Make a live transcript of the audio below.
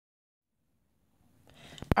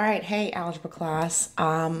All right, hey, algebra class.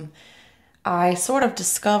 I sort of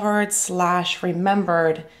discovered slash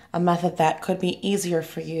remembered a method that could be easier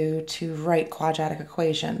for you to write quadratic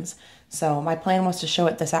equations. So my plan was to show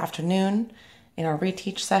it this afternoon in our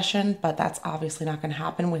reteach session, but that's obviously not going to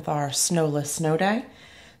happen with our snowless snow day.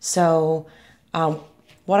 So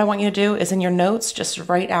what I want you to do is in your notes, just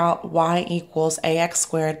write out y equals ax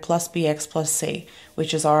squared plus bx plus c,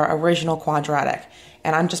 which is our original quadratic.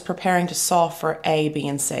 And I'm just preparing to solve for a, b,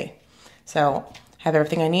 and c. So have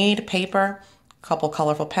everything I need, paper, a couple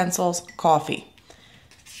colorful pencils, coffee.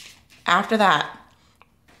 After that,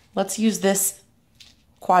 let's use this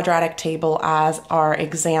quadratic table as our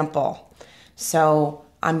example. So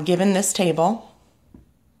I'm given this table.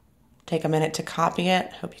 Take a minute to copy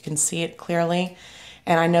it. Hope you can see it clearly.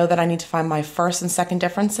 And I know that I need to find my first and second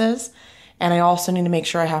differences. And I also need to make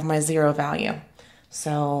sure I have my zero value.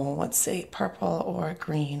 So let's see, purple or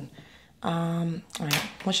green. All right,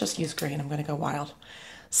 let's just use green. I'm going to go wild.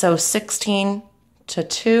 So 16 to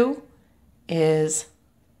 2 is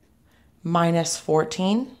minus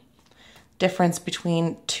 14. Difference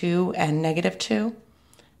between 2 and negative 2,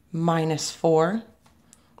 minus 4.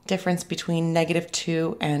 Difference between negative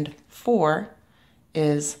 2 and 4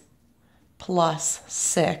 is plus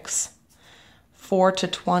 6. 4 to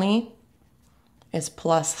 20 is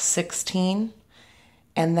plus 16.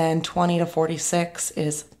 And then 20 to 46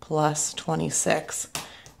 is plus 26.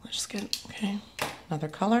 Let's just get, okay, another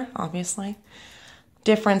color, obviously.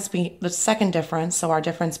 The second difference, so our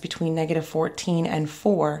difference between negative 14 and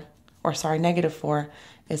 4, or sorry, negative 4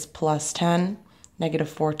 is plus 10. Negative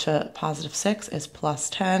 4 to positive 6 is plus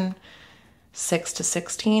 10. 6 to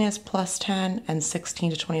 16 is plus 10. And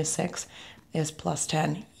 16 to 26 is plus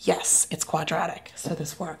 10. Yes, it's quadratic, so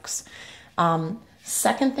this works.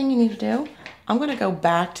 Second thing you need to do, I'm going to go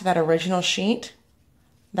back to that original sheet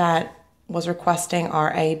that was requesting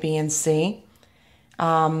our A, B, and C.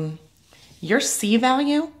 Your C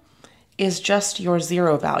value is just your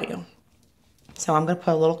zero value. So I'm going to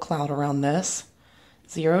put a little cloud around this.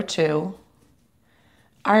 0, 2.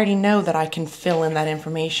 I already know that I can fill in that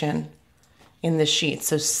information in this sheet.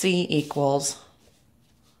 So C equals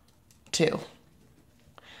 2.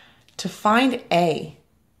 To find A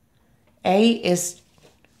is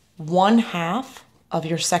 1/2 of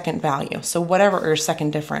your second value. So whatever your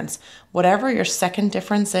second difference, whatever your second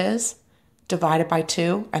difference is, divided by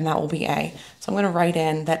 2, and that will be A. So I'm going to write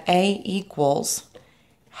in that A equals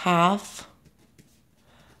half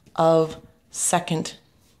of second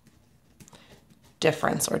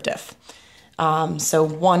difference, or diff. So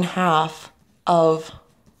 1/2 of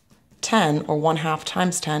 10, or 1/2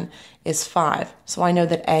 times 10, is 5. So I know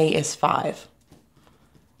that A is 5.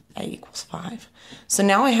 A equals 5. So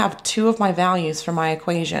now I have 2 of my values for my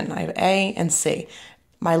equation. I have A and C.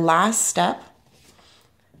 My last step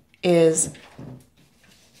is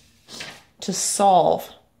to solve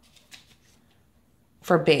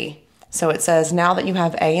for B. So it says now that you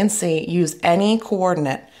have A and C, use any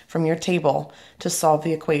coordinate from your table to solve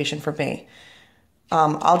the equation for B.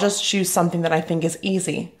 I'll just choose something that I think is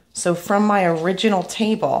easy. So from my original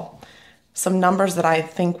table, some numbers that I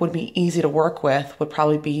think would be easy to work with would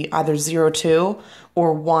probably be either 0, 2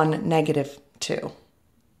 or 1, negative 2.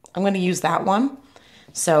 I'm going to use that one.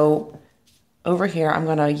 So over here, I'm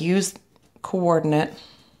going to use coordinate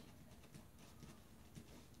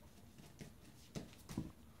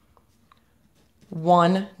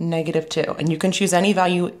 1, negative 2. And you can choose any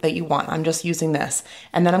value that you want. I'm just using this.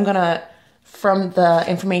 And then I'm going to, from the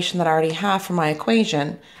information that I already have for my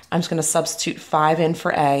equation, I'm just going to substitute 5 in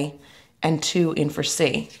for A and 2 in for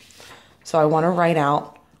C. So I want to write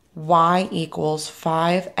out y equals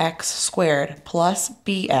 5x squared plus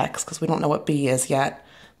bx, because we don't know what b is yet,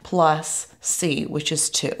 plus c, which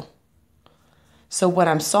is 2. So when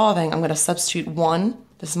I'm solving, I'm going to substitute 1.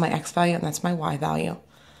 This is my x value, and that's my y value.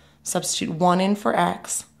 Substitute 1 in for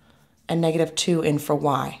x and negative 2 in for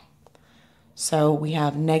y. So we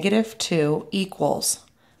have negative 2 equals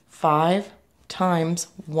 5 times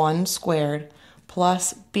 1 squared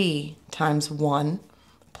plus b times 1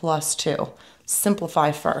 plus 2.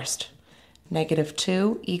 Simplify first. Negative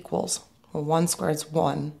 2 equals, well, 1 squared is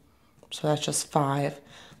 1, so that's just 5,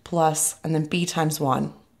 plus, and then b times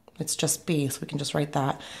 1. It's just b, so we can just write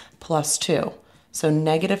that, plus 2. So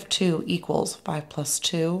negative 2 equals 5 plus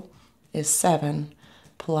 2 is 7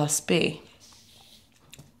 plus b.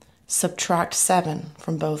 Subtract 7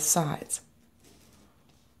 from both sides.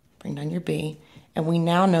 Bring down your b. And we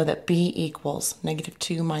now know that b equals negative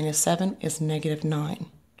 2 minus 7 is negative 9.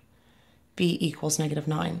 B equals negative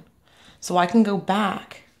 9. So I can go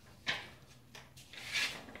back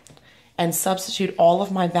and substitute all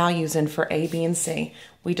of my values in for A, B, and C,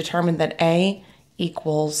 we determined that A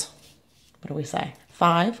equals, what do we say,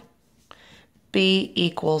 5, B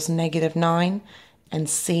equals -9, and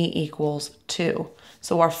C equals 2.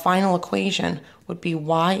 So our final equation would be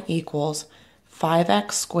y equals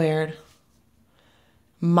 5x squared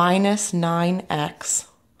minus 9x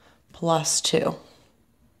plus 2.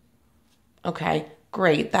 Okay,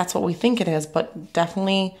 great. That's what we think it is, but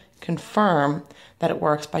definitely confirm that it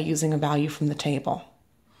works by using a value from the table.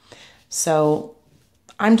 So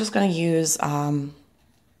I'm just going to use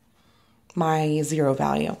my 0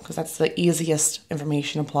 value because that's the easiest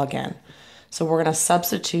information to plug in. So we're going to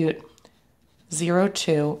substitute 0,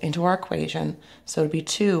 2 into our equation. So it would be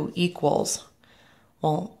 2 equals,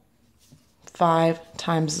 well, 5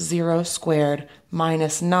 times 0 squared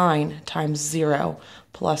minus 9 times 0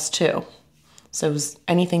 plus 2. So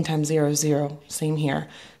anything times 0 is 0, same here.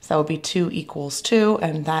 So that would be 2 equals 2,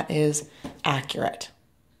 and that is accurate.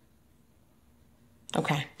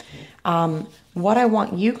 Okay. What I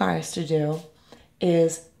want you guys to do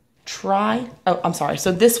is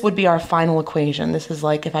so this would be our final equation. This is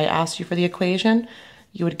like if I asked you for the equation,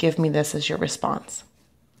 you would give me this as your response.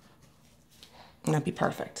 And that'd be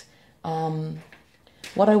perfect.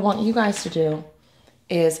 What I want you guys to do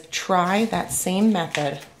is try that same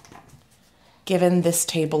method given this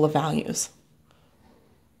table of values.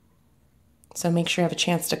 So make sure you have a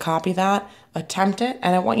chance to copy that, attempt it,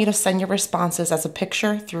 and I want you to send your responses as a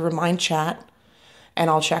picture through Remind Chat, and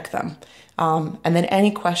I'll check them. And then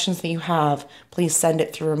any questions that you have, please send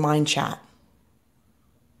it through Remind Chat.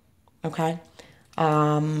 Okay?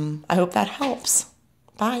 I hope that helps.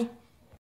 Bye.